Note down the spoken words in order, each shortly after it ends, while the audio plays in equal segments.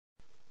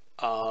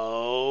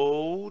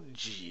Oh,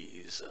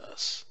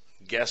 Jesus.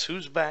 Guess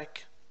who's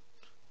back?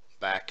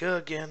 Back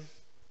again.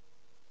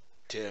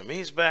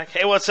 Timmy's back.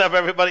 Hey, what's up,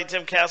 everybody?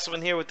 Tim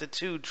Castleman here with the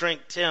Two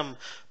Drink Tim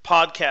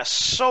podcast.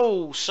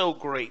 So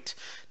great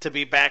to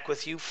be back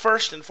with you.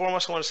 First and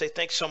foremost, I want to say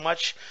thanks so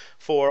much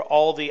for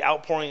all the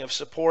outpouring of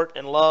support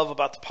and love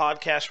about the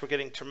podcast. We're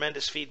getting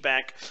tremendous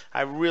feedback.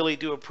 I really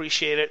do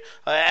appreciate it.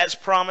 As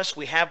promised,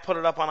 we have put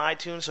it up on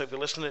iTunes, so if you're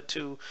listening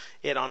to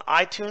it on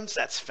iTunes,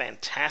 that's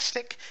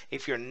fantastic.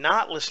 If you're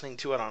not listening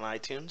to it on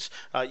iTunes,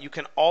 you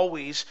can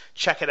always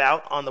check it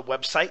out on the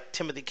website,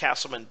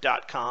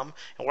 timothycastleman.com,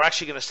 and we're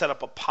actually going to set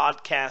up a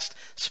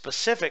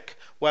podcast-specific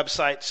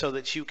website so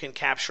that you can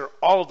capture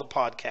all of the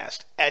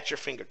podcast at your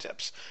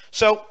fingertips.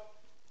 So,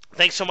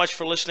 thanks so much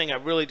for listening. I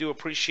really do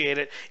appreciate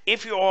it.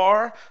 If you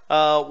are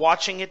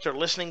watching it or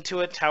listening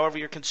to it, however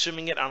you're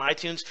consuming it on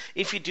iTunes,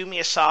 if you do me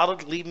a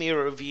solid, leave me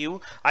a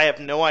review. I have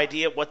no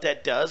idea what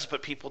that does,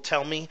 but people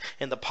tell me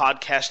in the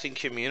podcasting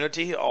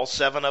community, all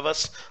 7 of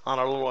us on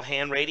our little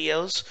hand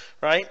radios,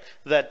 right,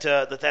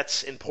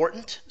 that's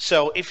important.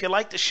 So if you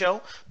like the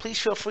show, please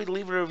feel free to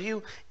leave a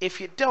review. If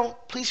you don't,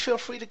 please feel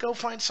free to go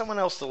find someone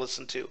else to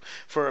listen to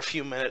for a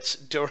few minutes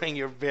during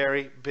your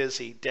very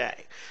busy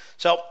day.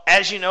 So,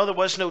 as you know, there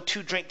was no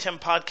Two Drink Tim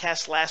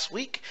podcast last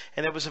week,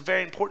 and there was a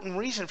very important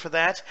reason for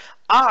that.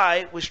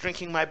 I was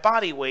drinking my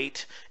body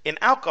weight in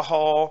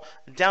alcohol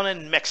down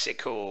in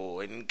Mexico,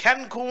 in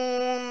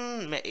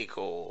Cancun,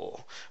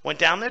 Mexico. Went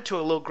down there to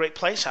a little great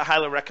place I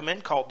highly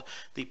recommend called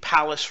the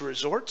Palace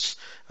Resorts.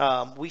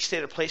 We stayed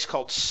at a place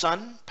called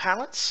Sun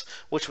Palace,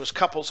 which was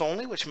couples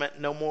only, which meant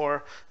no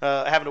more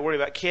having to worry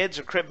about kids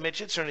or crib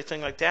midgets or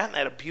anything like that. And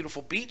had a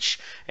beautiful beach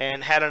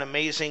and had an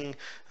amazing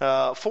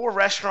 4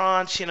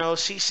 restaurants,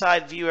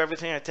 seaside view,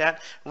 everything like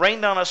that.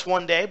 Rained on us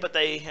one day, but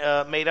they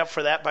made up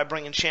for that by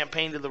bringing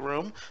champagne to the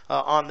room,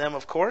 on them,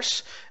 of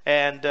course.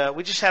 And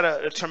we just had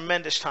a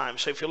tremendous time.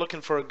 So if you're looking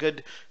for a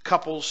good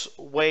couple's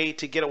way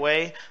to get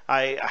away,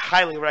 I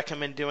highly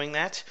recommend doing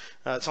that.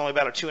 It's only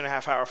about a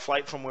 2.5-hour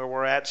flight from where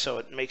we're at, so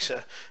it makes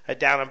a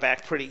down and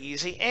back pretty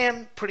easy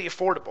and pretty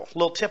affordable.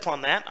 Little tip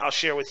on that I'll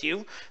share with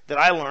you that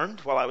I learned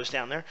while I was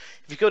down there.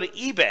 If you go to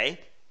eBay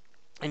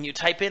and you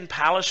type in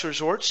Palace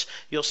Resorts,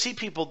 you'll see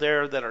people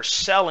there that are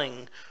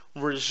selling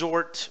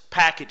resort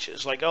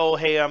packages, like, oh,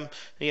 hey,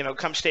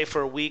 come stay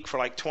for a week for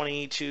like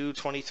 $2,200,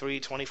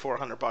 $2,300,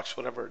 $2,400,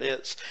 whatever it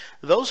is.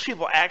 Those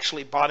people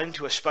actually bought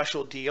into a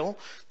special deal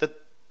that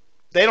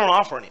they don't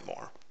offer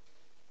anymore.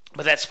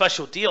 But that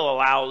special deal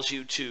allows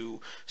you to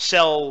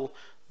sell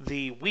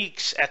the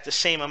weeks at the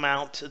same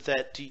amount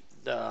that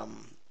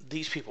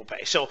these people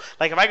pay. So,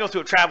 like, if I go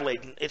through a travel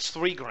agent, it's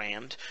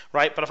 $3,000,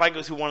 right? But if I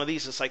go through one of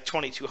these, it's like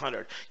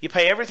 $2,200. You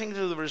pay everything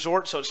through the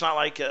resort, so it's not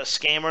like a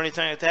scam or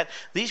anything like that.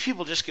 These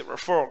people just get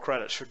referral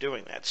credits for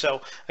doing that.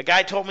 So, a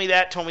guy told me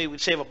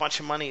we'd save a bunch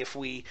of money if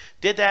we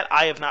did that.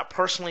 I have not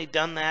personally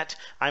done that.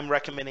 I'm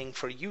recommending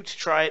for you to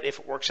try it. If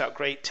it works out,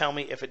 great. Tell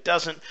me. If it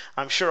doesn't,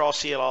 I'm sure I'll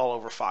see it all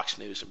over Fox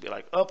News and be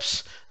like,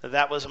 oops,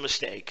 that was a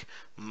mistake.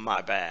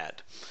 My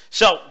bad.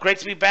 So, great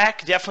to be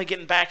back. Definitely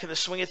getting back in the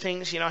swing of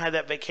things. I had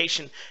that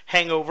vacation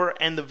hangover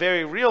and the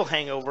very real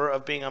hangover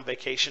of being on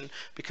vacation,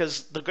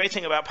 because the great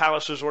thing about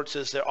Palace Resorts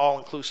is they're all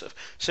inclusive.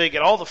 So you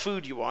get all the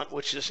food you want,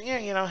 which is, hey,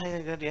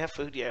 do you have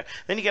food? Yeah.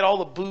 Then you get all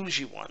the booze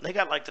you want. They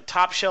got like the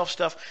top shelf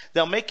stuff.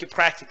 They'll make you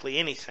practically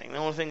anything. The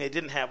only thing they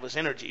didn't have was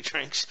energy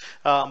drinks.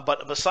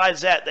 But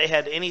besides that, they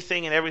had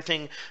anything and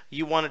everything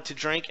you wanted to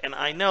drink. And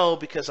I know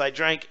because I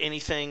drank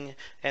anything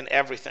and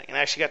everything. And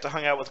I actually got to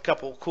hang out with a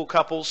couple cool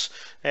couples,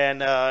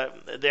 and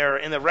they're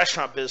in the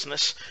restaurant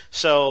business.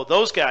 So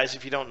those guys,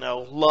 if you don't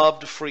know, love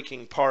to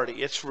freaking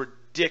party. It's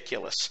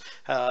ridiculous.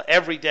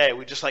 Every day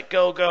we just like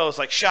go. It's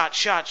like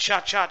shots. It's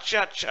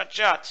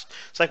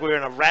like we were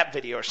in a rap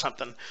video or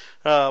something.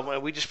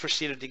 We just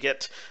proceeded to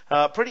get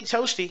pretty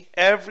toasty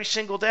every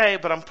single day,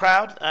 but I'm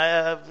proud.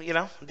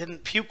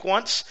 Didn't puke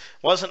once.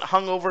 Wasn't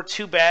hungover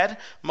too bad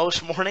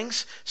most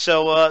mornings.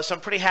 So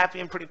I'm pretty happy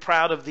and pretty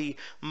proud of the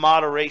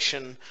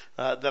moderation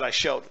that I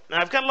showed. Now,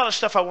 I've got a lot of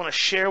stuff I want to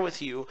share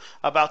with you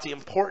about the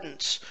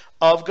importance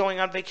of going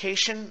on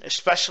vacation,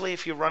 especially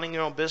if you're running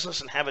your own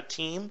business and have a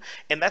team,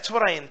 and that's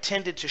what I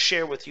intended to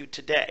share with you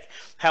today.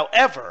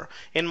 However,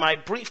 in my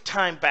brief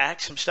time back,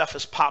 some stuff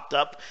has popped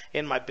up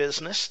in my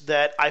business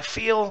that I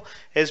feel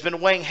has been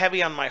weighing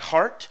heavy on my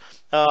heart,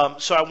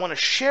 so I want to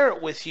share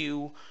it with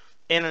you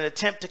in an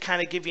attempt to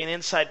kind of give you an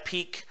inside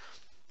peek,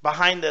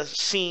 behind the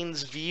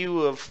scenes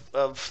view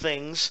of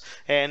things,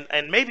 and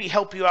maybe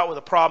help you out with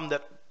a problem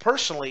that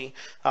personally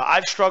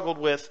I've struggled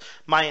with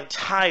my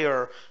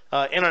entire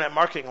internet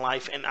marketing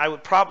life, and I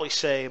would probably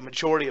say a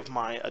majority of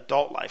my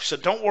adult life. So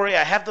don't worry,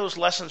 I have those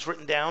lessons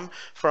written down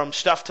from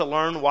stuff to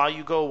learn while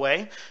you go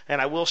away, and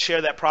I will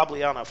share that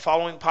probably on a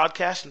following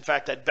podcast. In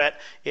fact, I'd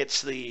bet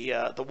it's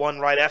the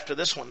one right after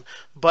this one.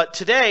 But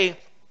today,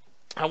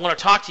 I want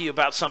to talk to you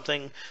about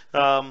something,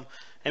 and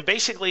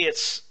basically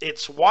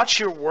it's watch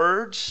your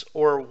words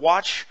or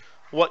watch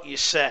what you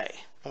say.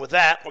 And with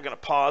that, we're going to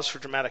pause for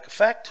dramatic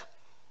effect.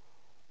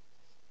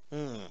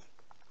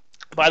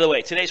 By the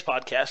way, today's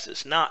podcast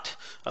is not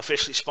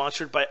officially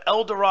sponsored by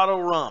El Dorado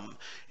Rum.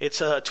 It's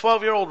a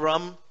 12-year-old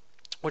rum,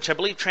 which I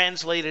believe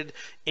translated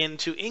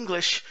into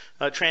English,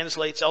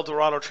 El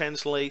Dorado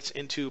translates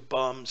into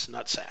bum's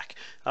nutsack.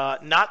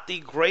 Not the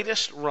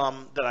greatest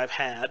rum that I've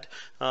had,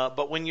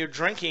 but when you're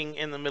drinking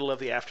in the middle of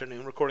the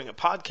afternoon recording a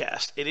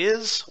podcast, it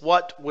is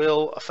what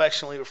we'll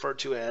affectionately refer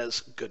to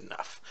as good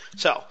enough.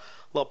 So, a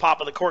little pop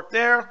of the cork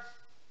there.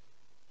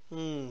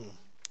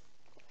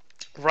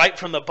 Right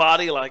from the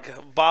bottle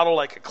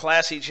like a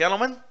classy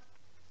gentleman.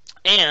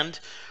 And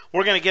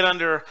we're going to get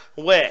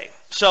underway.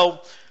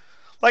 So,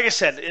 like I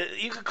said,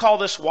 you could call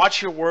this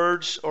watch your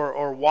words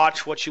or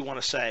watch what you want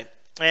to say.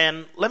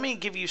 And let me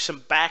give you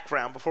some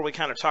background before we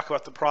kind of talk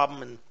about the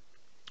problem and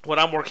what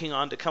I'm working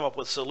on to come up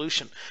with a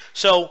solution.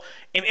 So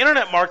in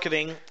internet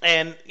marketing,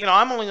 and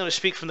I'm only going to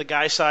speak from the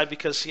guy side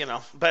because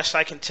best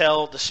I can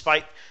tell,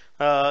 despite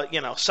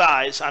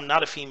size, I'm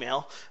not a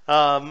female,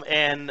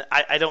 and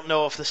I don't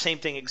know if the same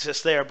thing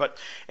exists there. But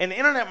in the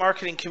internet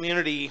marketing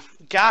community,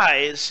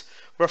 guys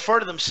refer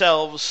to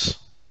themselves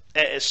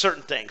as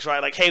certain things,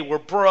 right? Like, hey, we're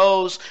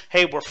bros,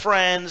 hey, we're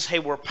friends, hey,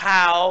 we're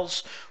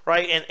pals,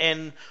 right?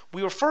 And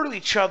we refer to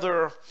each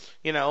other,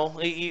 you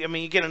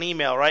get an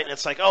email, right? And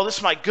it's like, oh, this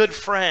is my good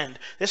friend,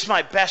 this is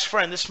my best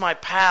friend, this is my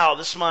pal,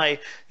 this is my,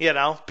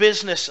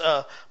 business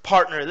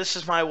partner, this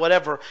is my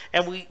whatever.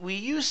 And we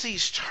use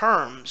these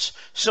terms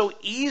so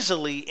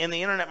easily in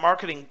the internet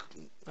marketing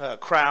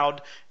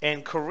crowd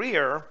and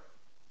career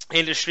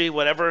industry,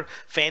 whatever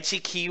fancy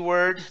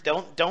keyword.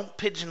 Don't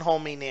pigeonhole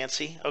me,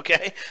 Nancy,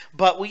 okay?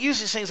 But we use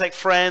these things like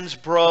friends,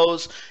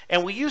 bros,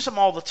 and we use them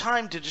all the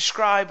time to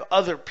describe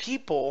other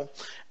people.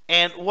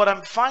 And what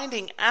I'm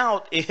finding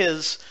out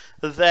is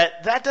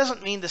that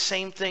doesn't mean the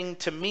same thing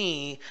to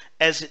me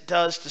as it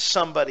does to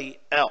somebody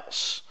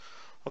else.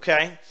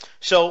 Okay,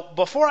 so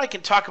before I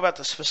can talk about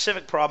the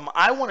specific problem,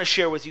 I want to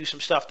share with you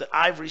some stuff that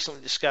I've recently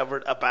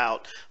discovered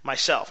about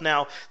myself.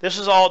 Now, this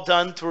is all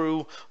done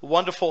through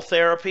wonderful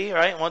therapy,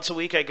 right? Once a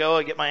week I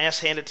get my ass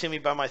handed to me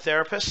by my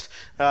therapist.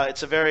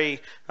 It's a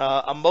very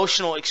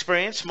emotional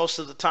experience most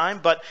of the time,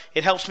 but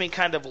it helps me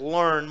kind of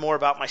learn more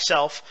about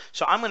myself.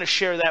 So I'm going to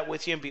share that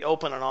with you and be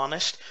open and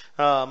honest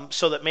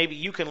so that maybe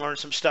you can learn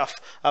some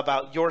stuff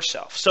about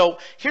yourself. So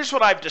here's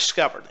what I've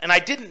discovered, and I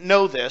didn't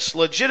know this,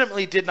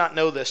 legitimately did not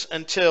know this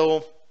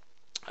until,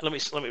 let me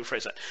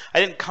rephrase that.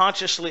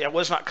 I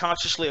was not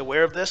consciously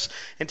aware of this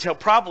until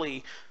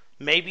probably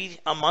maybe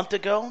a month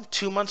ago,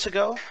 2 months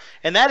ago,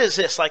 and that is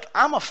this, like,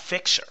 I'm a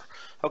fixer.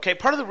 Okay,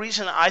 part of the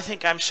reason I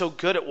think I'm so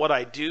good at what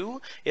I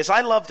do is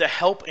I love to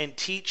help and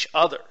teach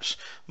others.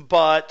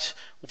 But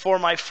for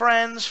my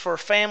friends, for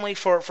family,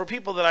 for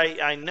people that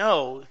I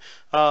know,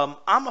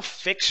 I'm a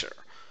fixer.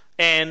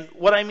 And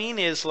what I mean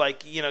is,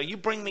 like, you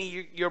bring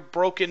me your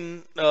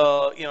broken,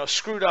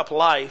 screwed up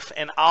life,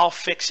 and I'll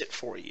fix it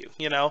for you,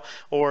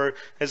 Or,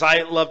 as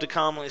I love to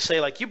commonly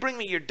say, like, you bring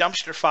me your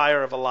dumpster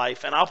fire of a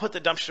life, and I'll put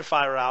the dumpster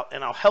fire out,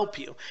 and I'll help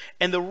you.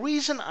 And the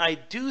reason I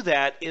do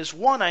that is,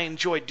 one, I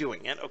enjoy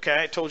doing it,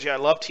 okay? I told you I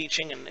love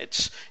teaching, and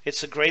it's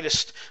the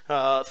greatest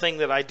thing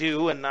that I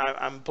do, and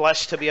I'm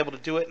blessed to be able to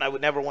do it, and I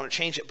would never want to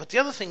change it. But the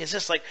other thing is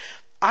this, like,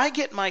 I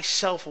get my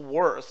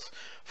self-worth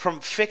from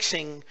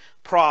fixing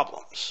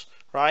problems.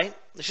 Right?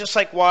 It's just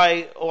like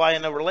why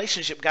in a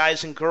relationship,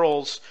 guys and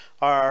girls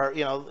are,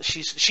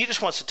 she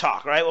just wants to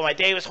talk, right? Well, my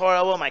day was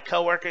horrible, my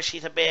coworker,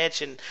 she's a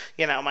bitch, and,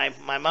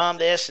 my mom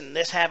this and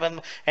this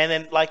happened. And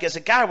then, like, as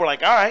a guy, we're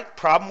like, all right,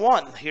 problem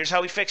one, here's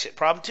how we fix it.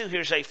 Problem two,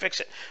 here's how you fix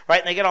it,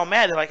 right? And they get all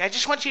mad. They're like, I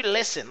just want you to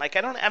listen. Like,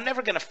 I'm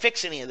never going to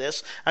fix any of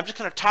this. I'm just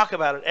going to talk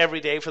about it every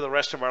day for the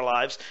rest of our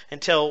lives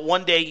until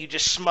one day you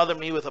just smother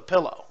me with a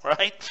pillow,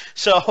 right?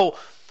 So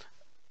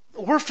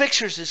we're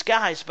fixers as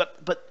guys,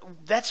 but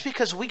that's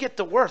because we get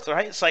the worth,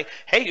 right? It's like,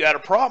 hey, you had a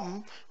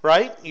problem,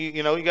 right?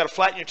 You got to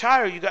flatten your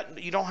tire.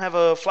 You don't have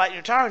a flatten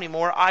your tire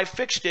anymore. I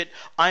fixed it.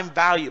 I'm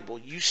valuable.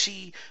 You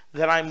see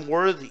that I'm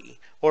worthy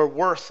or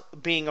worth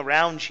being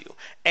around you.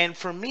 And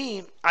for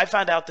me, I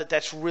found out that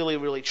that's really,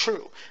 really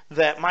true.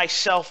 That my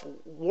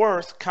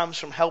self-worth comes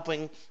from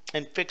helping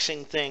and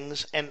fixing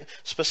things, and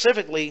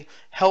specifically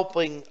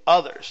helping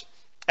others.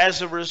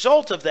 As a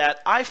result of that,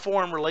 I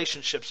form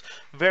relationships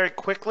very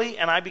quickly,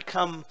 and I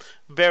become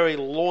very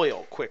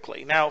loyal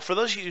quickly. Now, for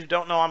those of you who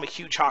don't know, I'm a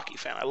huge hockey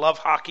fan. I love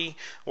hockey.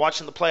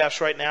 Watching the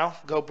playoffs right now.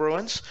 Go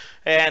Bruins.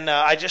 And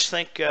I just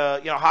think,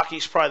 hockey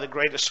is probably the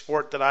greatest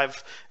sport that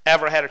I've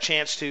ever had a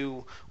chance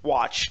to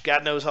watch.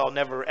 God knows I'll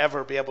never,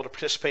 ever be able to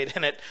participate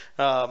in it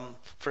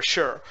for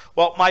sure.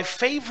 Well, my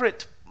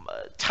favorite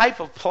type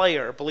of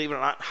player, believe it or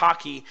not,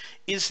 hockey,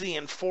 is the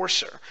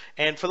enforcer.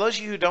 And for those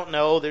of you who don't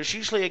know, there's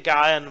usually a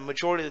guy on the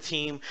majority of the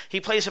team. He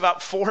plays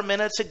about 4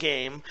 minutes a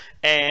game,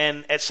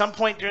 and at some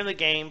point during the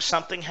game,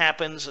 something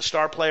happens. A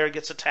star player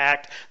gets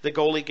attacked, the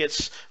goalie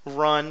gets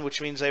run, which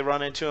means they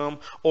run into him,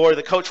 or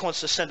the coach wants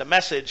to send a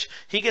message.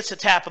 He gets a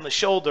tap on the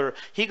shoulder.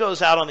 He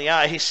goes out on the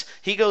ice.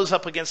 He goes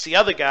up against the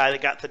other guy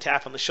that got the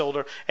tap on the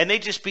shoulder, and they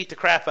just beat the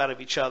crap out of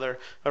each other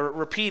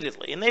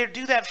repeatedly. And they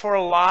do that for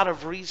a lot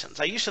of reasons.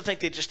 I used to think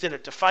they just just in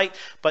it to fight.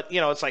 But,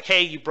 it's like,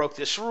 hey, you broke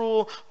this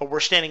rule, or we're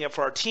standing up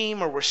for our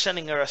team, or we're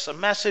sending us a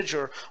message,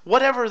 or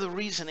whatever the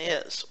reason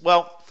is.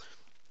 Well,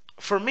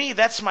 for me,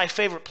 that's my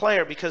favorite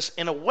player because,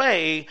 in a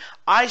way,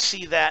 I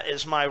see that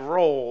as my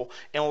role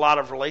in a lot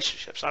of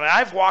relationships. I mean,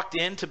 I've walked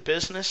into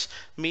business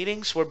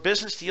meetings where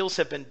business deals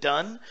have been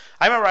done.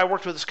 I remember I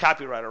worked with this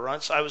copywriter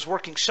once. I was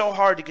working so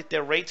hard to get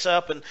their rates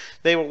up, and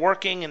they were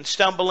working and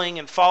stumbling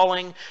and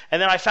falling. And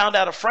then I found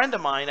out a friend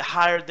of mine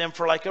hired them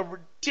for like a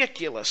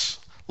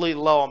ridiculously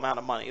low amount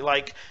of money,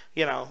 like,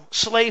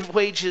 slave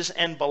wages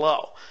and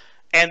below.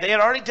 And they had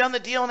already done the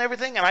deal and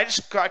everything, and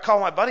I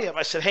called my buddy up.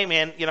 I said, hey,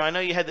 man, I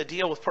know you had the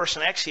deal with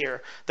person X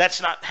here.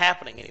 That's not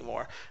happening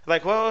anymore.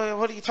 Like, well,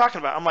 what are you talking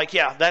about? I'm like,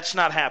 yeah, that's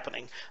not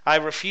happening. I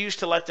refuse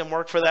to let them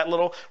work for that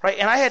little, right?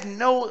 And I had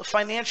no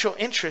financial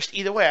interest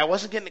either way. I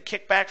wasn't getting a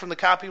kickback from the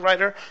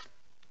copywriter,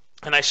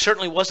 and I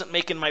certainly wasn't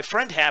making my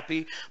friend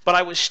happy, but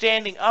I was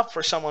standing up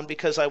for someone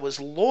because I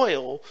was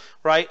loyal,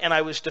 right? And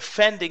I was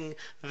defending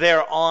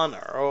their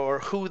honor or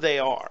who they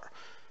are.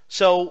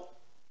 So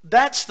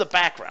that's the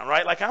background,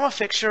 right? Like, I'm a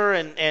fixer,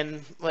 and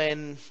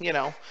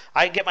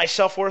I get my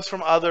self-worth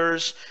from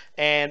others,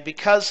 and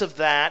because of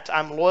that,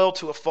 I'm loyal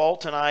to a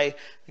fault, and I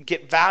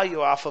get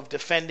value off of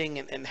defending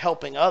and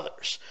helping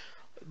others.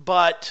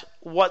 But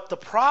what the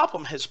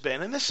problem has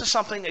been, and this is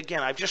something,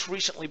 again, I've just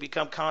recently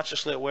become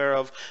consciously aware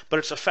of, but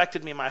it's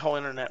affected me my whole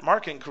internet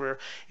marketing career,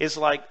 is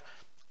like,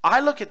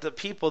 I look at the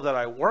people that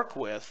I work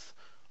with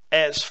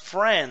as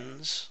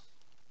friends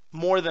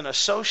more than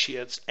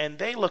associates, and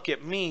they look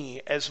at me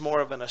as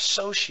more of an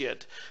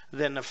associate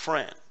than a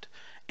friend.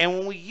 And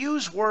when we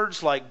use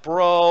words like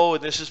bro,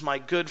 and this is my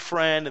good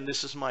friend, and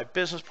this is my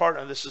business partner,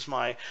 and this is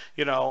my,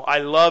 I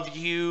love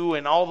you,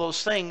 and all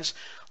those things,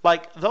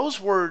 like,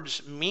 those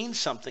words mean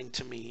something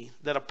to me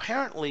that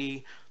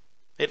apparently,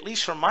 at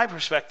least from my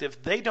perspective,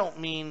 they don't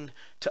mean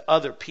to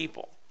other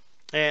people.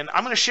 And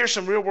I'm going to share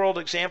some real-world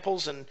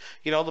examples, and,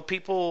 the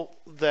people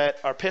that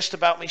are pissed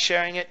about me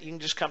sharing it, you can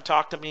just come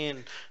talk to me,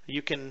 and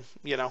you can,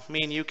 me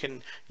and you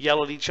can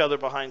yell at each other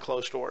behind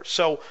closed doors.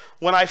 So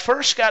when I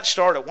first got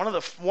started, one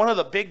of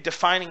the big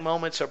defining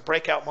moments or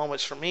breakout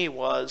moments for me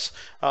was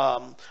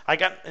I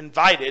got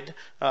invited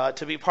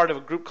to be part of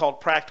a group called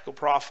Practical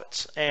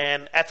Profits.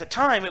 And at the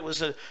time, it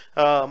was a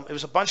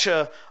bunch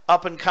of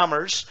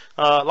up-and-comers,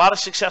 a lot of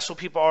successful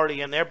people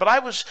already in there, but I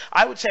would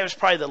say I was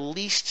probably the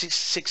least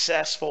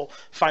successful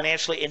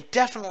financially, and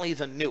definitely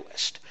the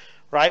newest,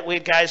 right? We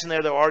had guys in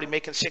there that were already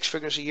making six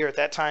figures a year. At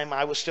that time, I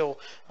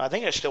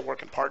think I was still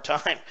working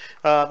part-time.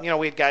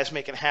 We had guys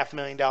making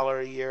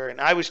 $500,000 a year, and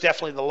I was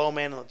definitely the low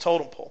man in the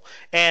totem pole.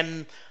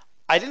 And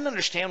I didn't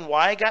understand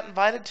why I got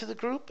invited to the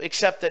group,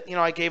 except that,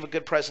 I gave a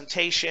good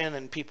presentation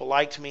and people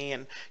liked me,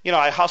 and,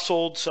 I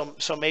hustled,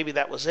 so maybe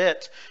that was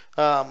it.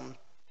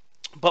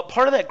 But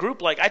part of that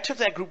group, like, I took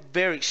that group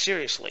very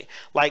seriously.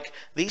 Like,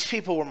 these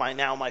people were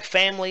my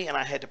family, and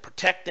I had to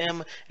protect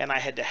them, and I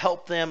had to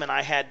help them, and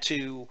I had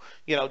to,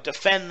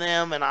 defend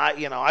them, and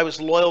I was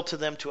loyal to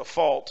them to a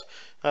fault.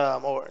 I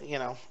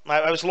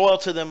was loyal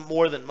to them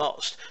more than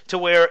most, to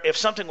where if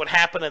something would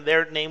happen and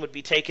their name would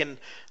be taken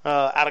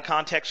out of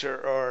context,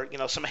 or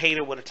some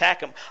hater would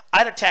attack them,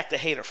 I'd attack the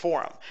hater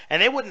for them,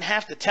 and they wouldn't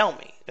have to tell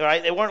me,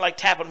 right? They weren't like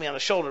tapping me on the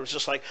shoulder. It was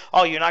just like,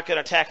 oh, you're not going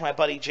to attack my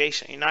buddy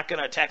Jason, you're not going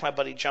to attack my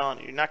buddy John,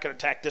 you're not going to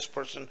attack this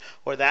person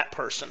or that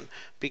person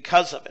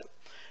because of it.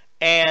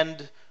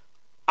 And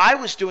I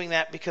was doing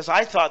that because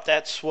I thought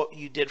that's what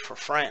you did for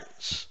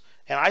friends.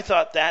 And I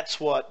thought that's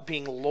what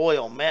being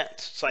loyal meant.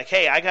 It's like,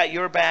 hey, I got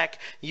your back,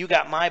 you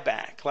got my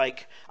back.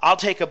 Like, I'll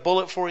take a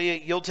bullet for you,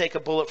 you'll take a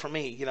bullet for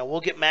me.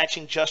 We'll get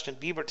matching Justin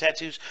Bieber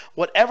tattoos,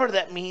 whatever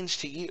that means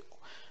to you.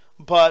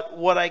 But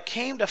what I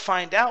came to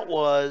find out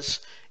was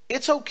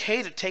it's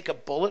okay to take a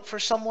bullet for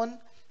someone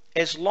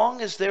as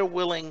long as they're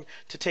willing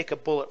to take a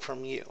bullet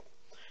from you.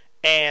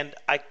 And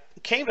I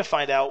came to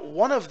find out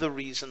one of the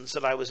reasons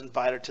that I was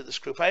invited to this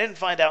group, I didn't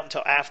find out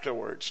until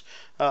afterwards,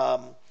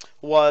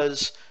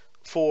 was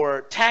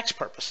for tax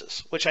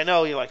purposes, which I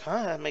know you're like,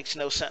 that makes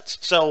no sense.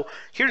 So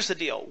here's the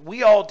deal.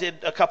 We all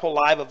did a couple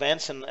live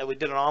events, and we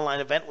did an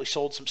online event. We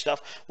sold some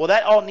stuff. Well,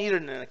 that all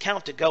needed an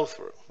account to go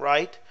through,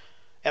 right?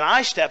 And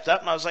I stepped up,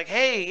 and I was like,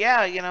 hey,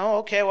 yeah,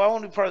 okay, well, I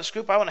want to be part of this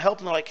group. I want to help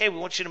them. They're like, hey, we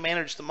want you to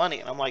manage the money.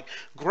 And I'm like,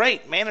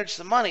 great, manage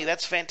the money.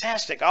 That's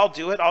fantastic. I'll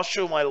do it. I'll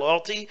show my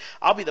loyalty.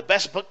 I'll be the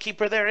best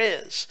bookkeeper there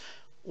is.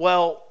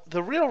 Well,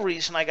 the real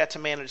reason I got to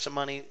manage the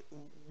money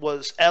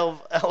was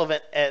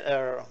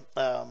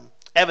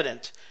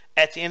evident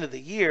at the end of the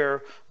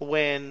year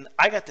when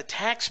I got the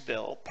tax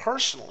bill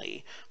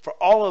personally for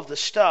all of the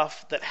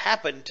stuff that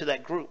happened to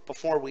that group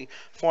before we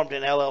formed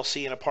an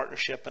LLC and a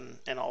partnership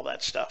and all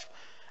that stuff.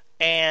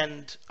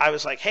 And I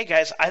was like, hey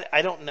guys,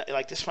 I don't know,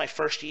 like, this is my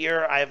first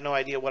year. I have no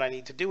idea what I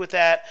need to do with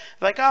that.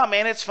 Like, oh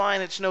man, it's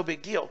fine. It's no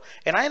big deal.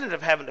 And I ended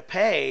up having to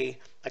pay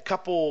a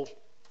couple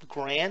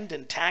grand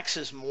in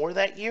taxes more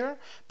that year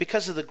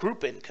because of the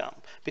group income,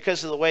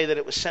 because of the way that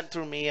it was sent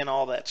through me and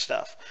all that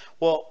stuff.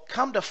 Well,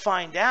 come to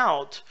find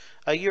out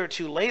a year or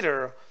two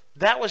later,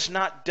 that was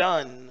not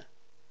done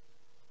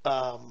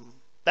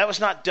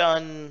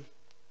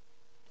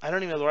I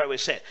don't even know the right way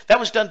to say it. That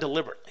was done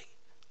deliberately.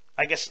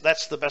 I guess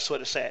that's the best way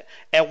to say it.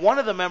 And one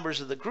of the members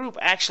of the group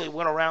actually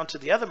went around to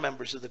the other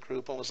members of the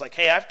group and was like,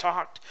 hey, I've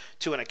talked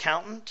to an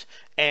accountant,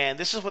 and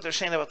this is what they're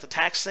saying about the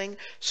tax thing.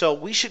 So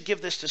we should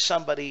give this to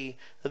somebody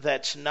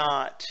that's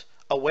not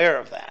aware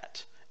of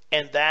that.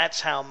 And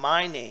that's how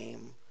my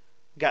name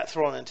got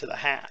thrown into the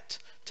hat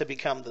to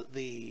become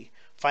the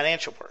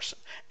financial person.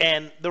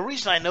 And the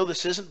reason I know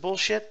this isn't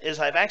bullshit is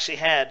I've actually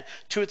had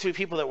 2 or 3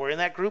 people that were in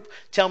that group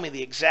tell me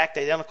the exact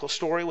identical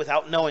story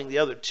without knowing the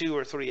other 2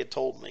 or 3 had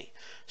told me.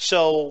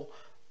 So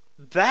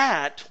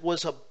that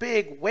was a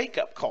big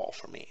wake-up call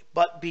for me.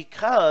 But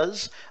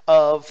because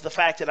of the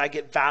fact that I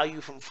get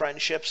value from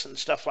friendships and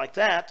stuff like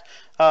that,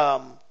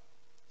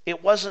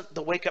 it wasn't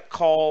the wake-up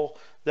call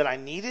that I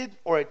needed,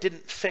 or it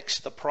didn't fix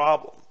the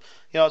problem.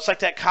 You know, it's like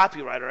that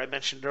copywriter I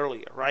mentioned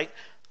earlier, right?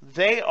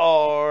 They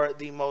are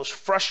the most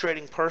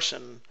frustrating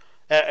person.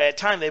 At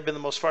times, they've been the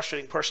most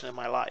frustrating person in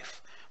my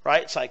life,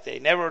 right? It's like they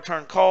never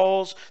return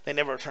calls, they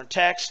never return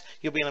texts.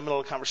 You'll be in the middle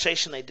of a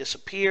conversation, they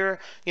disappear.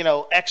 You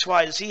know, X,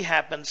 Y, Z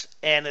happens,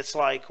 and it's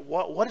like,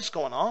 what is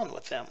going on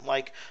with them?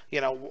 Like, you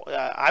know,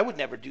 I would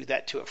never do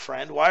that to a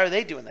friend. Why are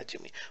they doing that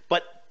to me?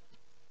 But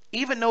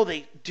even though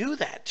they do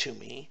that to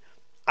me,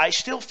 I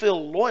still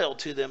feel loyal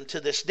to them to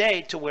this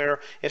day, to where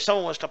if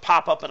someone was to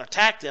pop up and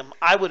attack them,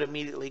 I would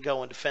immediately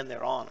go and defend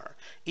their honor,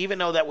 even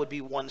though that would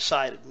be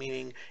one-sided,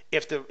 meaning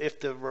if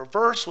the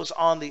reverse was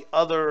on the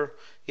other,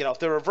 you know, if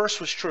the reverse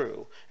was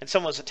true and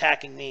someone was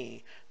attacking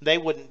me, they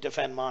wouldn't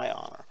defend my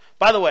honor.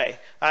 By the way,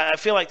 I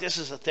feel like this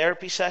is a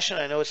therapy session.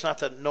 I know it's not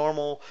the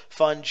normal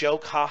fun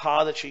joke,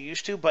 haha, that you're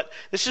used to, but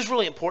this is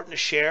really important to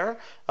share.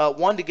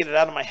 1, to get it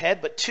out of my head,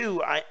 but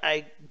 2,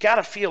 I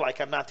gotta feel like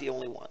I'm not the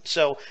only one.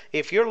 So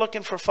if you're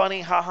looking for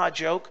funny, haha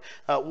joke,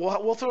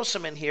 we'll throw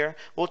some in here.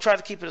 We'll try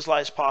to keep it as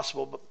light as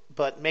possible,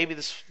 but maybe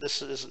this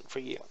isn't for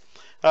you.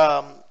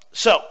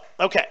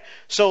 Okay,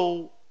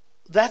 so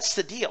that's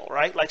the deal,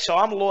 right? Like, so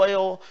I'm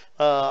loyal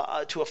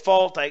to a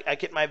fault. I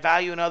get my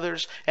value in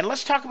others. And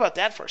let's talk about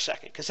that for a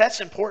second, because that's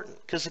important.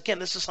 Because, again,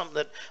 this is something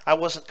that I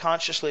wasn't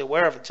consciously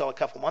aware of until a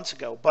couple months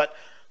ago. But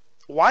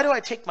why do I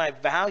take my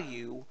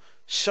value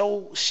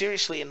so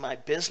seriously in my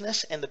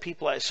business and the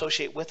people I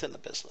associate with in the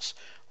business?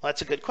 Well,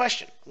 that's a good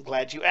question. I'm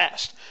glad you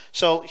asked.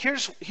 So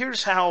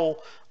here's how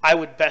I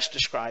would best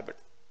describe it.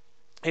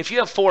 If you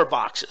have 4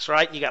 boxes,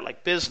 right? You got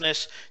like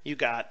business, you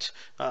got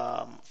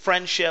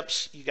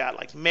friendships, you got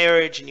like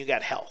marriage, and you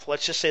got health.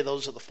 Let's just say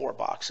those are the 4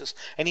 boxes.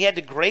 And you had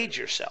to grade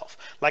yourself.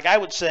 Like I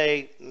would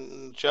say,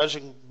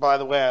 judging by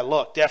the way I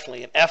look,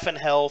 definitely an F in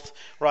health,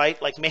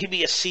 right? Like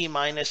maybe a C-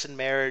 in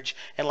marriage,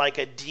 and like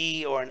a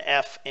D or an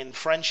F in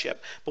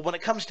friendship. But when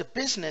it comes to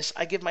business,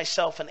 I give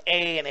myself an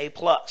A and A+.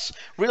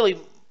 Really,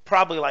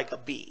 probably like a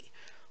B.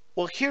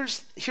 Well,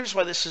 here's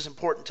why this is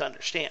important to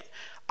understand.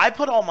 I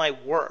put all my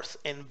worth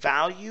and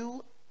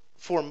value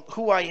for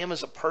who I am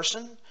as a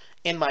person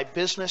in my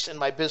business and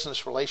my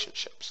business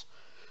relationships,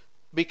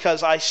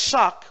 because I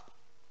suck,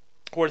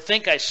 or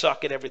think I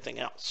suck, at everything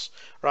else,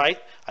 right?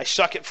 I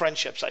suck at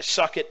friendships. I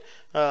suck at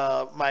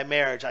my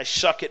marriage. I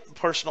suck at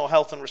personal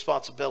health and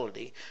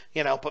responsibility,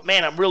 you know, but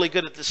man, I'm really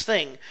good at this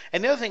thing.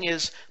 And the other thing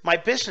is, my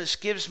business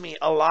gives me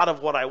a lot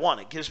of what I want.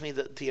 It gives me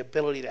the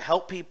ability to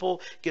help people,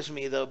 gives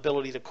me the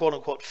ability to quote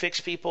unquote fix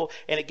people,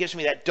 and it gives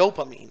me that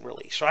dopamine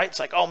release, right? It's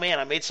like, oh man,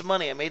 I made some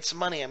money. I made some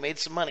money.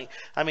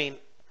 I mean,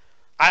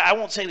 I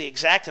won't say the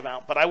exact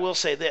amount, but I will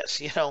say this,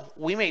 you know,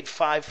 we made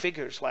 5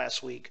 figures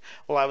last week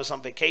while I was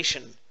on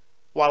vacation.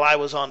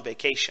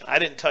 I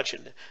didn't touch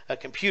a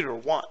computer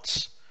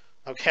once.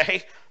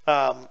 Okay,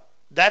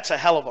 that's a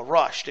hell of a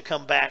rush to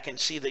come back and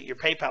see that your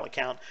PayPal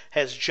account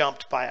has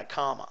jumped by a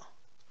comma.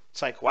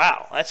 It's like,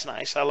 wow, that's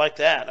nice. I like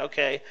that.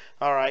 Okay,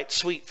 all right,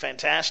 sweet,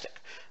 fantastic.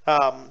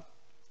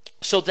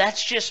 So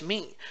that's just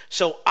me.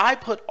 So I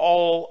put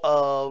all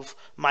of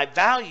my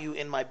value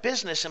in my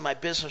business and my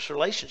business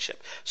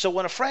relationship. So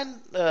when a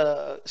friend,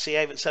 see,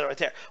 I even said it right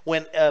there.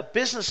 When a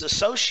business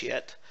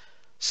associate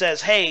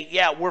says, hey,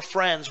 yeah, we're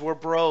friends, we're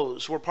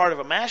bros, we're part of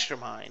a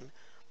mastermind,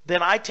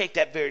 then I take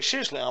that very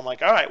seriously. I'm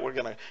like, all right, we're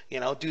gonna,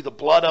 you know, do the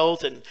blood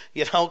oath and,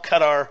 you know,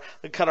 cut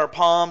our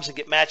palms and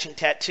get matching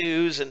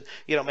tattoos and,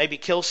 you know, maybe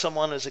kill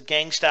someone as a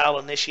gang style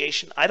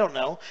initiation. I don't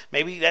know.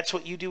 Maybe that's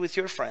what you do with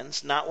your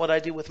friends, not what I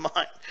do with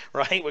mine,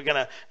 right? We're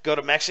gonna go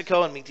to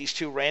Mexico and meet these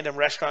 2 random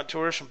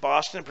restaurateurs from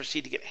Boston and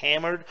proceed to get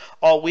hammered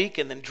all week,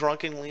 and then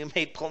drunkenly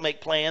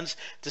make plans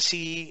to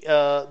see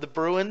the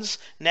Bruins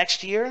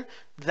next year.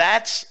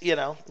 That's, you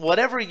know,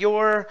 whatever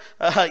your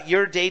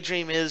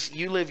daydream is,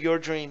 you live your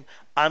dream.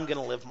 I'm going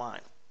to live mine.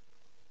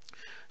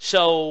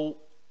 So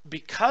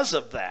because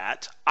of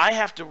that, I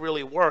have to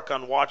really work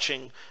on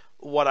watching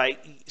what I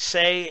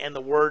say and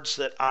the words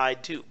that I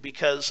do.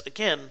 Because,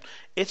 again,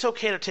 it's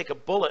okay to take a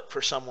bullet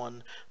for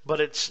someone, but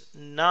it's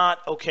not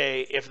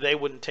okay if they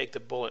wouldn't take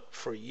the bullet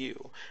for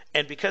you.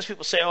 And because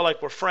people say, oh,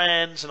 like, we're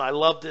friends, and I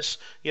love this,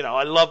 you know,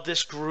 I love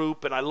this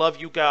group, and I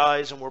love you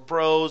guys, and we're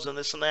bros, and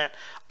this and that,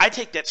 I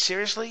take that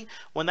seriously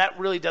when that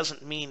really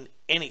doesn't mean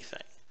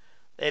anything.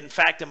 In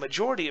fact, the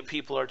majority of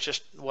people are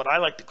just what I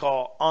like to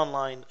call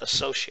online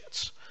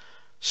associates.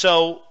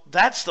 So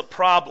that's the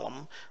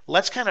problem.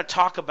 Let's kind of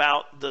talk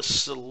about the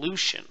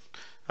solution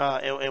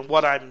and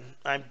what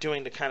I'm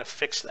doing to kind of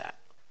fix that.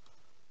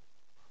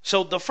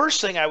 So the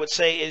first thing I would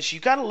say is you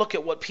got to look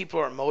at what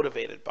people are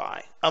motivated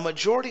by. A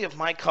majority of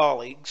my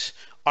colleagues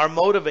are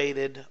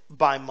motivated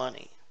by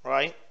money,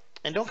 right?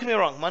 And don't get me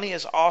wrong, money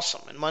is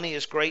awesome and money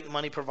is great and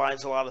money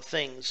provides a lot of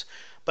things.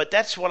 But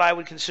that's what I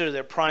would consider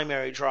their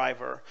primary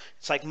driver.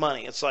 It's like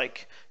money. It's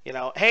like,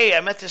 hey,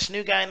 I met this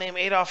new guy named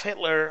Adolf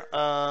Hitler.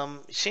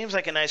 He seems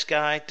like a nice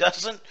guy.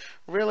 Doesn't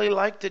really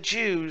like the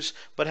Jews,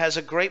 but has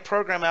a great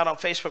program out on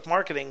Facebook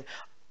marketing.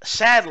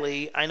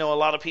 Sadly, I know a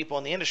lot of people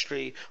in the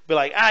industry be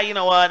like, you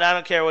know what? I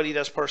don't care what he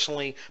does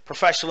personally,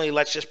 professionally.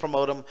 Let's just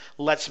promote him.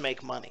 Let's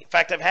make money. In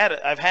fact,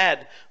 I've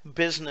had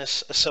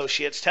business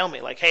associates tell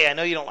me like, hey, I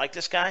know you don't like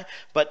this guy,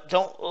 but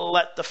don't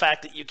let the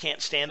fact that you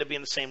can't stand to be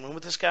in the same room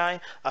with this guy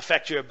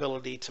affect your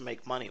ability to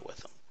make money with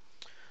him.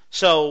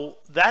 So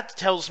that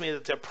tells me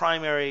that they're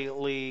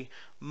primarily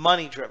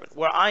money driven,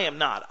 where I am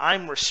not.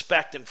 I'm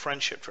respect and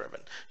friendship driven.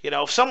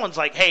 If someone's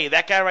like, hey,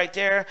 that guy right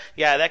there,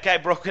 yeah, that guy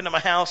broke into my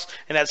house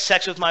and had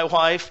sex with my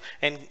wife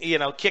and,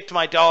 kicked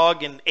my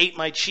dog and ate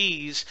my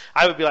cheese,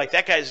 I would be like,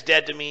 that guy's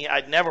dead to me.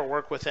 I'd never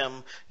work with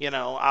him.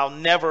 I'll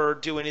never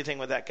do anything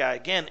with that guy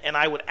again. And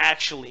I would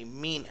actually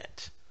mean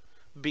it.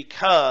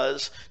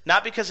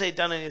 Not because they'd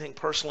done anything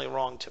personally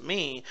wrong to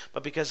me,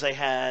 but because they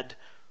had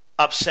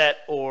upset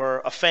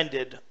or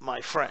offended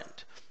my friend.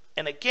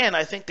 And again,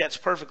 I think that's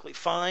perfectly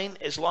fine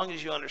as long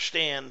as you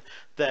understand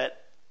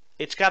that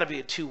it's got to be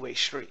a two-way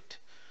street.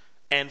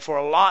 And for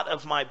a lot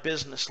of my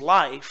business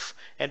life,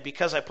 and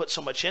because I put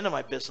so much into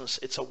my business,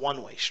 it's a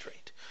one-way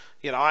street.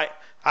 I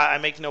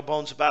make no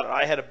bones about it.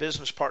 I had a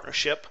business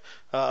partnership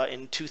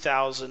in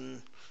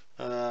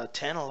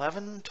 2010,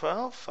 11,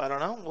 12, I don't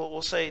know.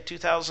 We'll say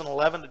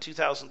 2011 to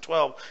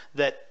 2012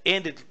 that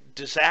ended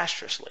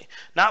disastrously.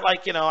 Not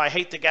like, I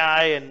hate the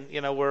guy and,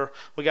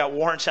 we got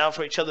warrants out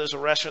for each other's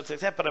arrest or things like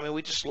that, but I mean,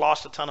 we just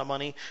lost a ton of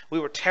money. We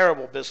were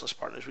terrible business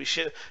partners. We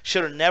should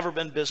have never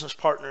been business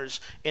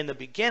partners in the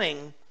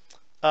beginning,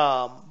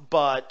 and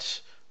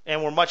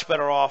we're much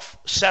better off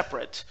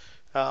separate,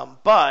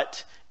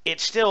 but it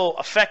still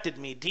affected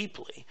me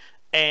deeply.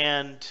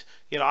 And,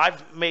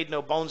 I've made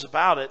no bones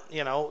about it,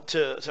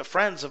 to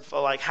friends of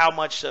like how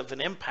much of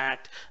an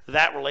impact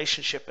that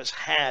relationship has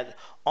had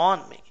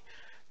on me.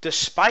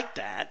 Despite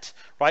that,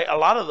 right, a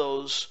lot of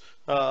those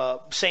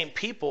same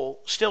people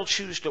still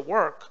choose to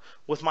work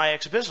with my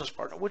ex-business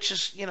partner, which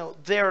is,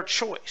 their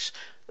choice.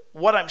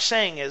 What I'm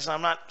saying is,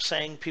 I'm not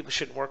saying people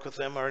shouldn't work with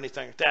them or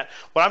anything like that.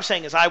 What I'm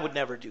saying is I would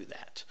never do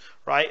that,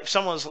 right?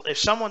 If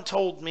someone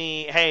told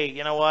me, hey,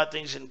 you know what,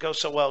 things didn't go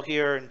so well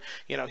here, and,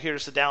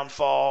 here's the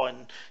downfall,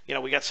 and,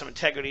 we got some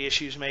integrity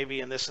issues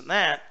maybe, and this and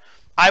that,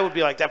 I would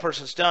be like, that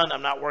person's done,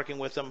 I'm not working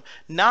with them.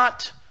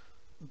 Not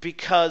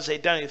because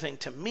they'd done anything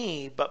to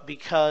me, but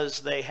because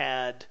they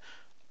had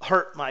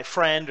hurt my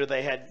friend or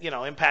they had,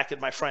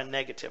 impacted my friend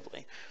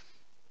negatively.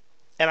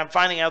 And I'm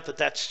finding out that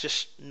that's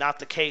just not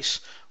the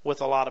case with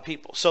a lot of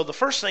people. So the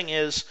first thing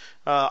is,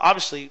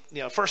 obviously,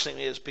 first thing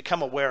is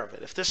become aware of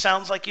it. If this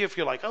sounds like you, if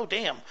you're like, oh,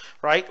 damn,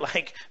 right?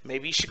 Like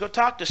maybe you should go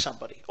talk to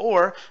somebody.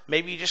 Or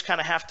maybe you just kind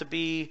of have to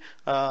be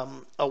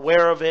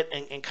aware of it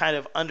and kind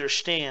of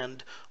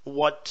understand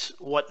what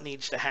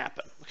needs to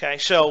happen. Okay,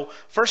 so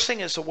first thing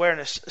is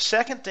awareness.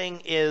 Second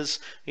thing is,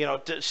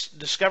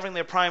 discovering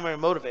their primary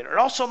motivator. It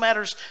also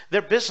matters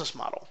their business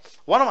model.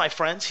 One of my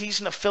friends,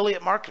 he's an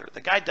affiliate marketer.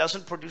 The guy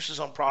doesn't produce his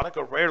own product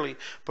or rarely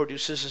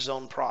produces his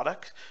own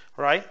product,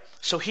 right?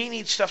 So he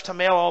needs stuff to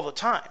mail all the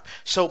time.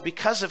 So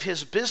because of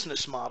his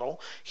business model,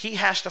 he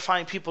has to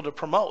find people to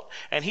promote.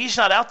 And he's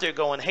not out there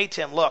going, hey,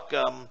 Tim, look,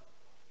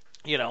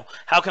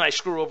 how can I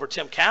screw over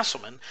Tim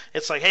Castleman?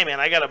 It's like, hey, man,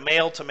 I got a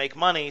mail to make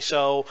money,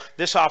 so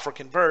this offer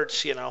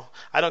converts,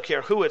 I don't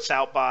care who it's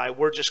out by.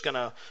 We're just going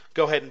to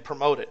go ahead and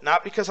promote it.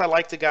 Not because I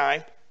like the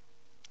guy,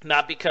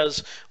 not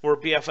because we're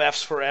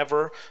BFFs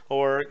forever,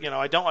 or,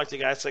 I don't like the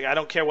guy. It's like, I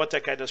don't care what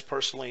that guy does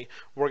personally.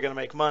 We're going to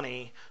make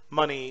money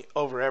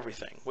over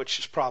everything, which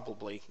is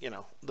probably,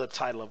 the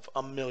title of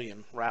a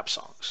million rap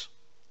songs.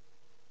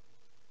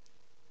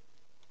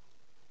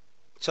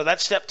 So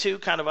that's step 2,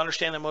 kind of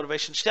understand the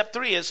motivation. Step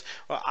 3 is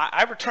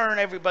I return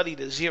everybody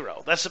to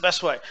zero. That's the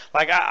best way.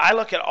 Like I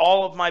look at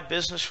all of my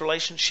business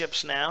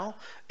relationships now,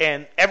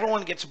 and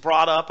everyone gets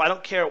brought up. I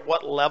don't care at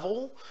what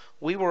level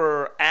we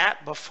were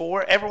at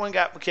before. Everyone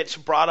gets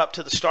brought up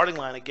to the starting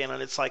line again,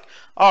 and it's like,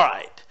 all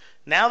right,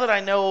 now that I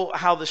know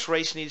how this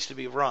race needs to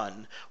be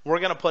run, we're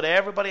going to put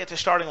everybody at the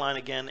starting line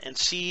again and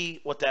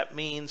see what that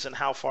means and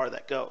how far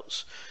that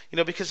goes.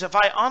 Because if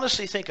I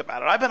honestly think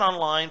about it, I've been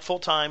online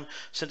full-time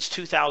since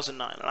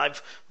 2009, and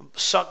I've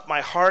sunk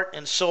my heart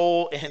and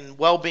soul and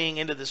well-being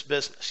into this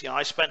business.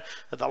 I spent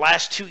the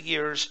last 2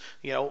 years,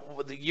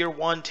 the year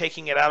 1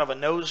 taking it out of a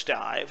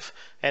nosedive,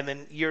 and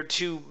then year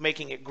 2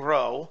 making it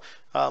grow.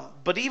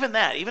 But even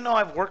that, even though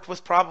I've worked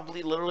with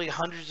probably literally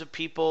hundreds of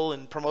people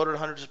and promoted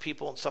hundreds of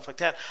people and stuff like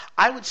that,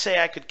 I would say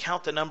I could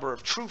count the number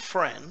of true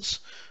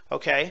friends,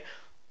 okay,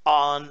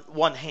 on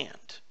one hand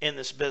in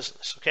this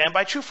business. Okay, and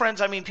by true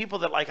friends I mean people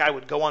that like I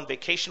would go on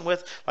vacation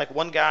with. Like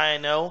one guy I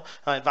know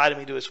invited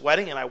me to his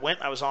wedding, and I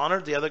went. I was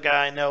honored. The other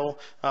guy I know,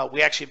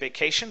 we actually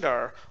vacationed.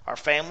 Our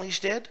families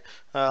did.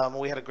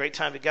 We had a great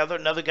time together.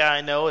 Another guy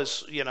I know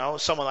is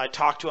someone I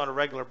talk to on a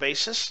regular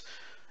basis,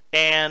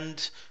 and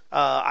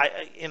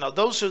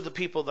those are the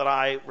people that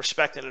I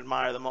respect and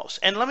admire the most.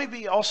 And let me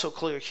be also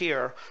clear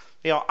here.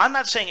 I'm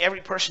not saying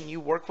every person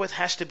you work with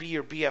has to be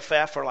your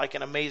BFF or like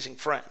an amazing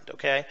friend,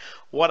 okay?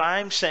 What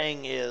I'm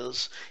saying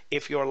is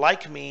if you're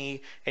like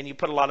me and you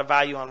put a lot of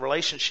value on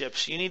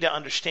relationships, you need to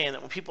understand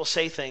that when people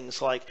say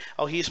things like,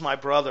 oh, he's my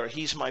brother,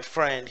 he's my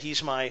friend,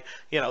 he's my,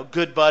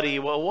 good buddy,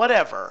 well,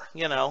 whatever,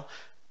 99%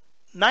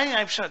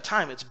 of the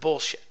time it's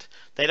bullshit.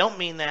 They don't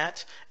mean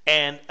that.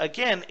 And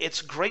again,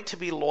 it's great to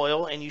be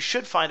loyal, and you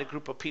should find a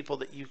group of people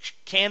that you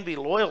can be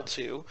loyal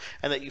to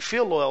and that you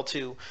feel loyal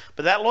to,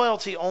 but that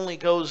loyalty only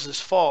goes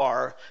as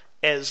far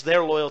as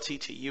their loyalty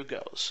to you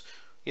goes.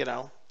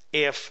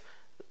 If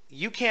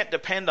you can't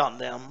depend on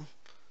them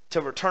to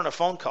return a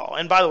phone call,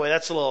 and by the way,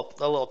 that's a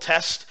little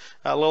test,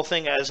 a little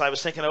thing as I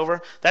was thinking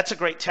over, that's a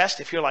great test.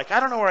 If you're like, I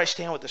don't know where I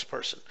stand with this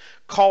person,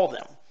 call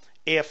them.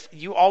 If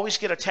you always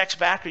get a text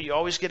back or you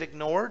always get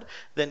ignored,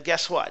 then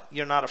guess what?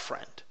 You're not a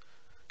friend.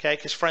 Okay,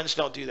 because friends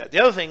don't do that. The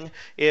other thing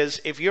is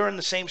if you're in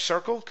the same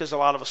circle, because a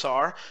lot of us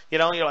are,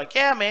 you're like,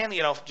 yeah, man,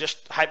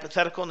 just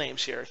hypothetical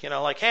names here.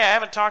 Like, hey, I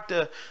haven't talked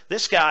to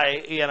this guy,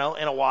 in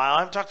a while. I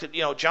haven't talked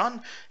to,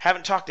 John,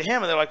 haven't talked to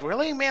him. And they're like,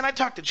 really? Man, I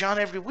talk to John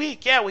every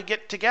week. Yeah, we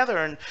get together.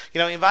 And, he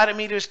invited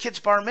me to his kid's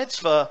bar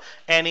mitzvah.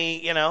 And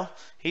he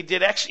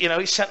did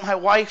he sent my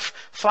wife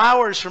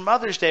flowers for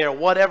Mother's Day or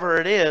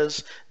whatever it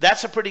is.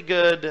 That's a pretty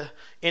good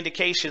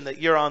indication that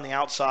you're on the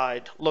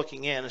outside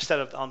looking in instead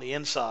of on the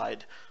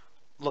inside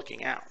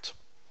looking out.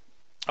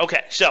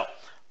 Okay, so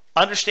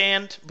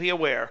understand, be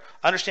aware,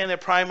 understand their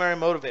primary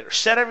motivator.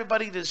 Set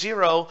everybody to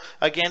 0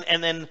 again,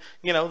 and then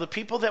the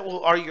people that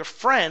are your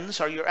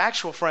friends, are your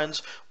actual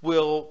friends,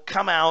 will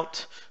come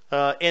out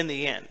in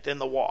the end, in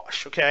the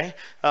wash. Okay.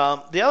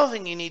 The other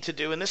thing you need to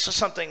do, and this is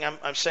something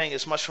I'm saying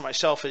as much for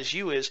myself as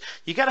you, is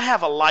you got to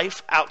have a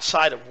life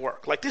outside of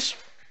work. Like this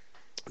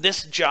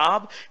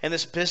job and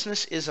this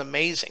business is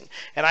amazing,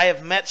 and I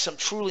have met some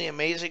truly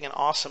amazing and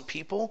awesome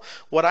people.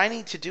 What I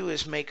need to do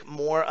is make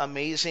more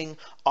amazing,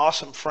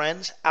 awesome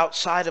friends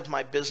outside of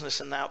my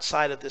business and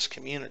outside of this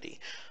community.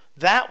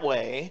 That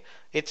way,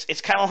 it's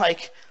kind of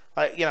like,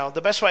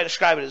 the best way to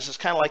describe it is it's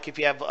kind of like if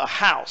you have a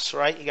house,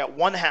 right? You got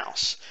one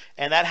house,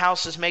 and that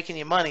house is making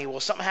you money. Well,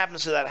 something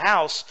happens to that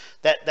house,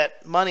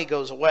 that money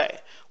goes away.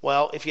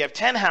 Well, if you have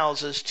 10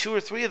 houses, 2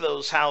 or 3 of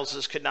those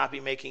houses could not be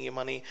making you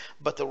money,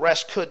 but the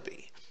rest could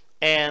be.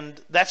 And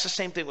that's the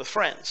same thing with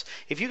friends.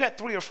 If you got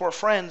 3 or 4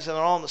 friends and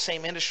they're all in the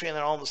same industry and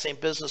they're all in the same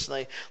business and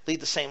they lead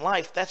the same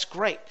life, that's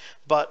great.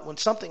 But when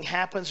something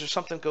happens or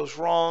something goes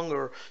wrong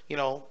or,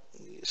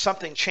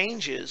 something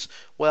changes,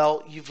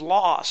 well, you've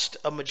lost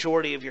a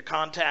majority of your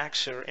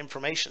contacts or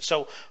information.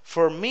 So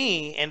for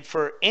me and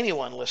for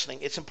anyone listening,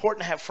 it's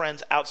important to have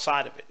friends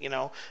outside of it,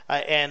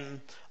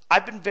 and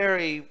I've been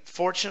very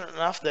fortunate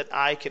enough that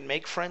I can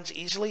make friends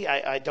easily.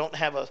 I don't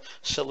have a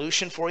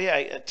solution for you.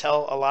 I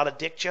tell a lot of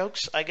dick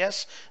jokes, I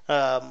guess.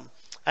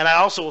 And I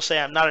also will say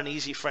I'm not an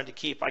easy friend to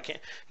keep. I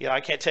can't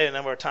tell you the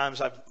number of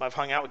times I've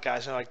hung out with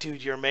guys and they're like,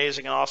 dude, you're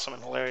amazing and awesome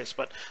and hilarious.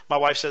 But my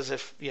wife says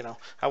if,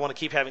 I want to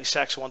keep having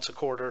sex once a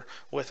quarter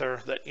with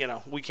her, that,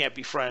 we can't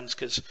be friends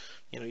because,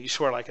 you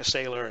swear like a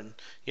sailor and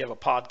you have a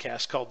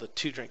podcast called the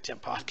Two Drink Tim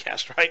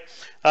Podcast, right?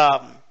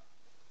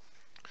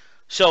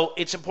 So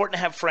it's important to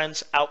have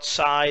friends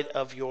outside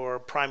of your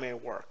primary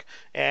work.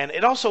 And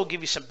it also will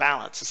give you some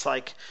balance. It's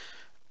like,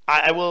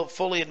 I will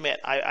fully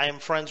admit, I am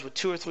friends with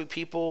 2 or 3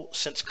 people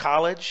since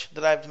college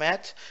that I've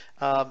met,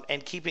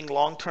 and keeping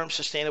long-term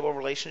sustainable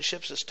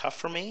relationships is tough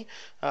for me.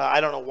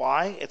 I don't know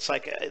why. It's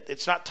like,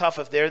 it's not tough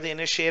if they're the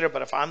initiator,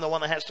 but if I'm the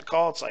one that has to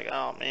call, it's like,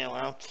 oh man,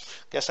 well,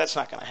 guess that's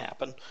not going to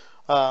happen.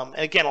 And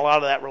again, a lot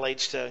of that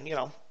relates to,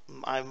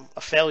 I'm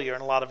a failure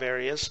in a lot of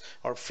areas,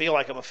 or feel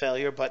like I'm a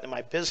failure, but in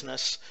my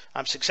business,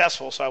 I'm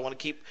successful, so I want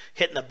to keep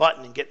hitting the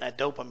button and getting that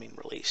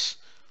dopamine release.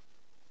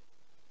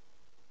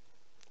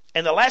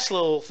 And the last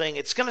little thing,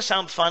 it's going to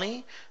sound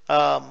funny,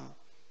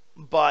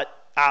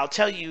 but I'll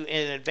tell you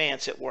in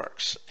advance it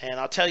works. And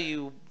I'll tell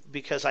you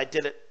because I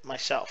did it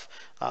myself.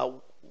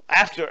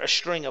 After a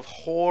string of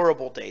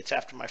horrible dates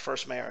after my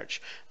first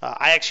marriage,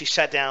 I actually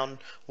sat down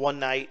one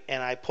night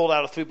and I pulled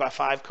out a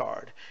 3x5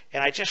 card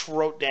and I just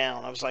wrote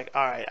down. I was like,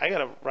 all right, I got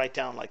to write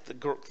down like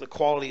the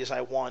qualities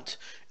I want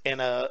in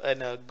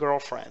a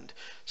girlfriend.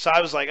 So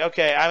I was like,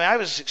 okay. I mean, I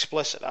was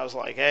explicit. I was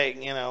like, hey,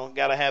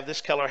 got to have this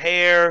color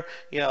hair,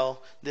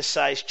 this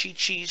size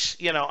chi-chis.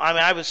 I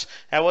mean,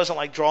 I wasn't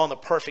like drawing the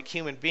perfect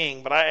human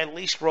being, but I at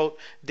least wrote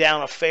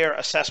down a fair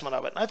assessment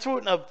of it. And I threw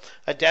it in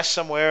a desk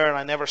somewhere, and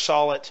I never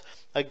saw it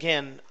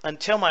again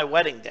until my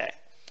wedding day.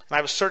 And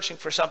I was searching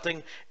for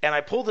something, and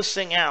I pulled this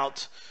thing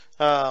out,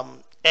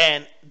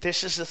 and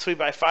this is the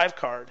 3x5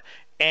 card.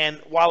 And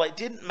while it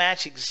didn't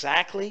match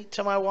exactly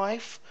to my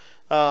wife,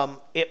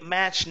 it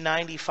matched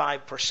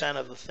 95%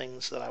 of the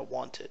things that I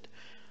wanted.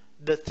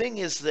 The thing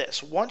is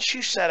this: once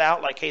you set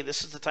out like, hey,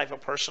 this is the type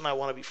of person I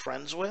want to be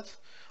friends with,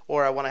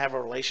 or I want to have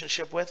a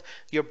relationship with,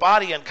 your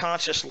body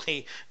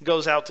unconsciously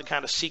goes out to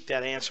kind of seek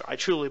that answer. I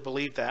truly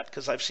believe that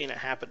because I've seen it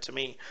happen to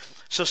me.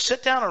 So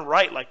sit down and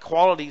write like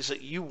qualities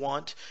that you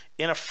want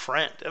in a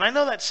friend. And I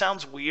know that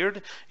sounds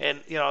weird,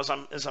 and as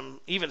I'm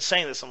even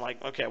saying this, I'm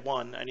like, okay,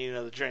 one, I need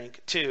another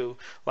drink. Two,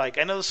 like,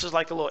 I know this is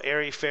like a little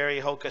airy fairy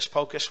hocus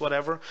pocus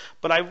whatever,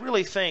 but I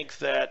really think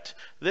that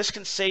this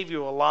can save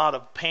you a lot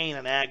of pain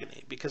and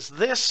agony, because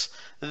this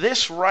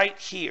right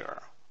here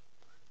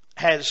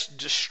has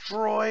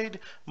destroyed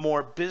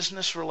more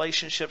business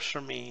relationships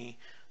for me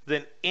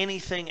than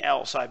anything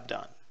else I've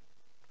done.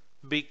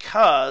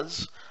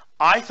 Because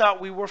I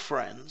thought we were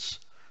friends,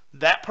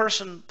 that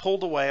person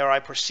pulled away, or I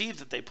perceived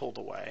that they pulled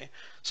away.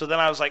 So then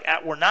I was like,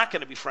 we're not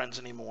going to be friends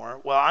anymore.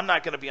 Well, I'm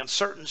not going to be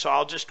uncertain, so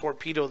I'll just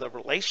torpedo the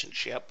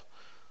relationship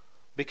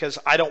because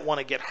I don't want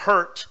to get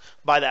hurt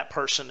by that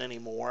person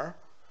anymore.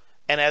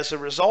 And as a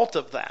result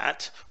of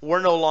that,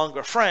 we're no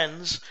longer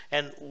friends.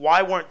 And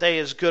why weren't they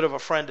as good of a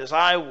friend as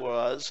I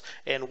was?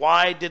 And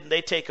why didn't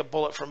they take a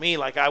bullet for me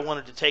like I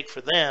wanted to take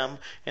for them?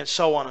 And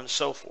so on and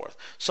so forth.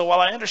 So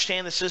while I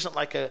understand this isn't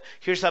like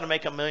here's how to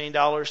make $1 million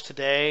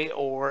today,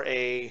 or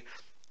a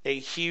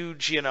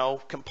huge,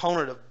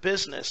 component of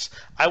business,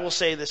 I will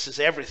say this is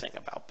everything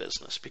about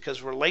business,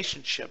 because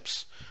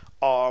relationships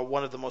are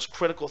one of the most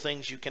critical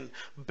things you can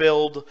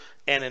build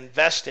and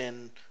invest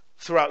in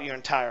throughout your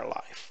entire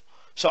life.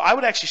 So I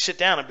would actually sit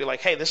down and be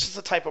like, hey, this is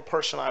the type of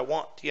person I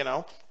want,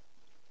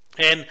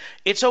 And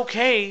it's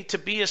okay to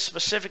be as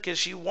specific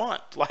as you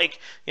want. Like,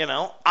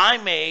 I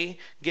may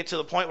get to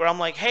the point where I'm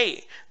like,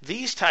 hey,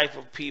 these type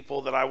of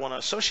people that I want to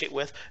associate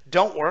with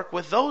don't work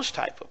with those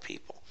type of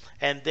people.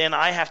 And then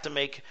I have to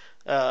make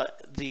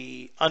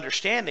the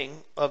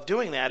understanding of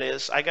doing that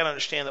is I got to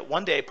understand that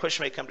one day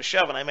push may come to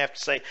shove, and I may have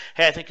to say,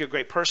 hey, I think you're a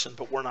great person,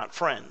 but we're not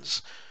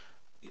friends,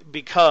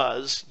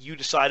 because you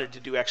decided to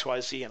do X,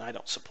 Y, Z, and I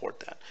don't support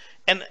that.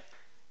 And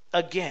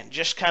again,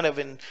 just kind of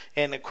in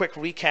a quick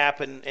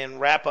recap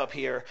and wrap up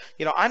here,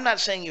 I'm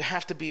not saying you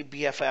have to be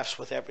BFFs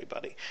with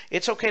everybody.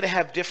 It's okay to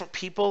have different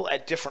people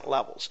at different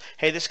levels.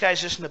 Hey, this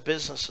guy's just a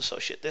business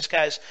associate. This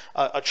guy's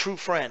a true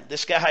friend.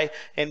 This guy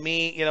and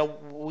me,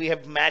 we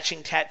have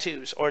matching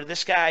tattoos. Or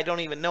this guy I don't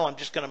even know, I'm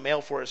just going to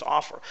mail for his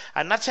offer.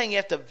 I'm not saying you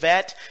have to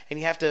vet and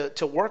you have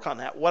to work on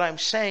that. What I'm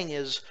saying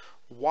is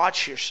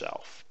watch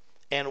yourself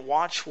and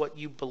watch what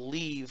you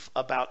believe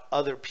about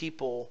other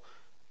people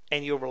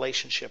and your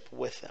relationship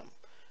with them.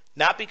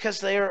 Not because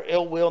they are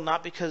ill will,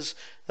 not because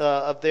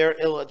of their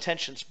ill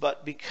intentions,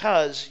 but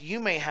because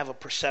you may have a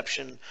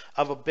perception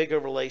of a bigger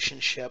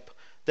relationship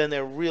than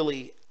there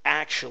really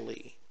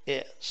actually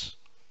is.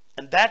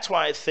 And that's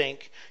why I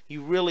think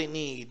you really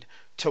need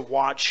to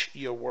watch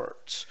your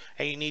words.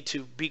 And you need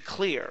to be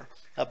clear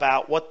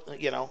about what,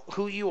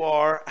 who you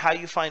are, how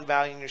you find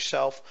value in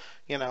yourself,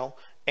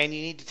 and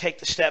you need to take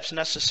the steps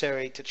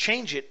necessary to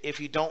change it if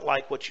you don't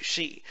like what you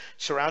see.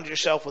 Surround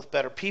yourself with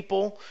better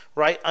people,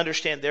 right?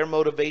 Understand their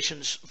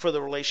motivations for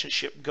the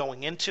relationship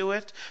going into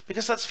it.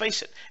 Because let's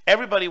face it,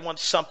 everybody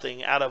wants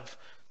something out of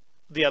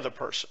the other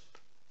person.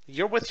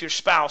 You're with your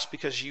spouse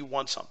because you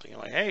want something. You're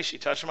like, hey, she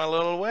touched my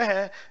little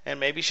way, and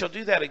maybe she'll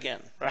do that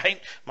again,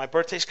 right? My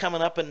birthday's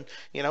coming up in,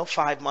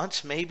 5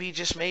 months. Maybe,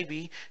 just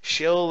maybe,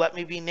 she'll let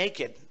me be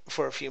naked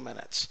for a few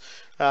minutes.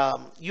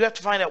 You have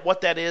to find out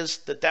what that is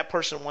that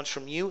person wants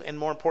from you, and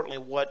more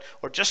importantly,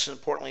 just as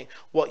importantly,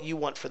 what you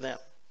want for them.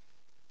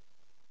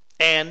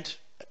 And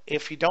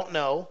if you don't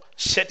know,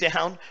 sit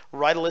down,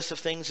 write a list of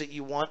things that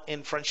you want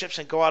in friendships,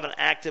 and go out and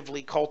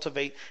actively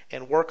cultivate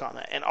and work on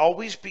that. And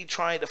always be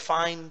trying to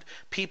find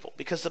people,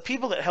 because the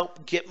people that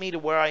help get me to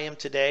where I am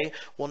today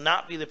will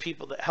not be the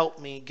people that help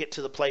me get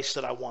to the place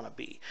that I want to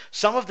be.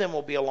 Some of them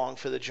will be along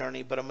for the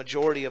journey, but a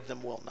majority of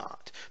them will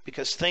not,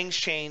 because things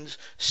change,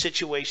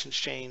 situations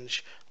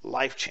change,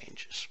 life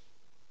changes.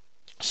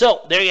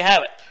 So there you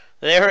have it.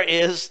 There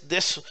is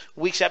this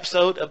week's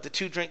episode of the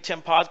Two Drink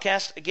Tim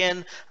podcast.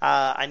 Again,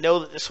 I know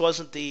that this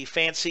wasn't the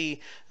fancy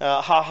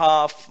barrel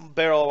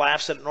of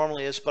laughs that it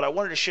normally is, but I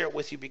wanted to share it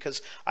with you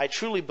because I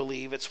truly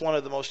believe it's one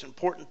of the most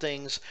important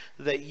things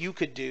that you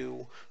could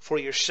do for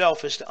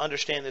yourself is to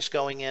understand this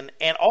going in,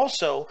 and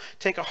also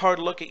take a hard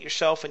look at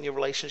yourself and your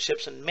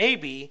relationships, and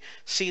maybe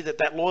see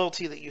that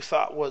loyalty that you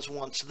thought was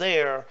once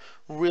there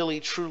really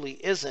truly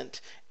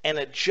isn't, and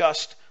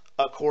adjust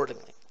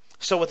accordingly.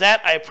 So with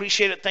that, I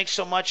appreciate it. Thanks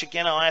so much.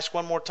 Again, I'll ask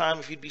one more time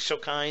if you'd be so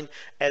kind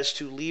as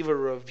to leave a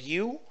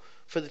review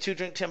for the Two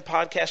Drink Tim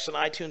podcast on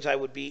iTunes. I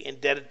would be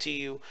indebted to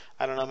you.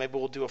 I don't know, maybe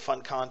we'll do a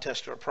fun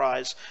contest or a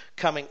prize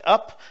coming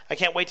up. I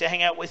can't wait to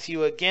hang out with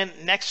you again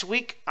next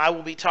week. I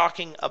will be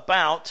talking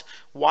about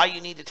why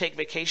you need to take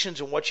vacations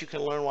and what you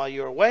can learn while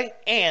you're away.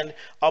 And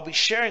I'll be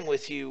sharing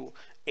with you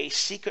a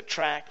secret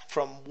track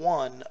from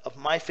one of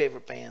my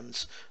favorite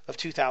bands of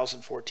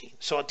 2014.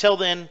 So until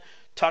then,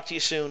 talk to you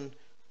soon.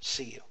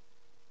 See you.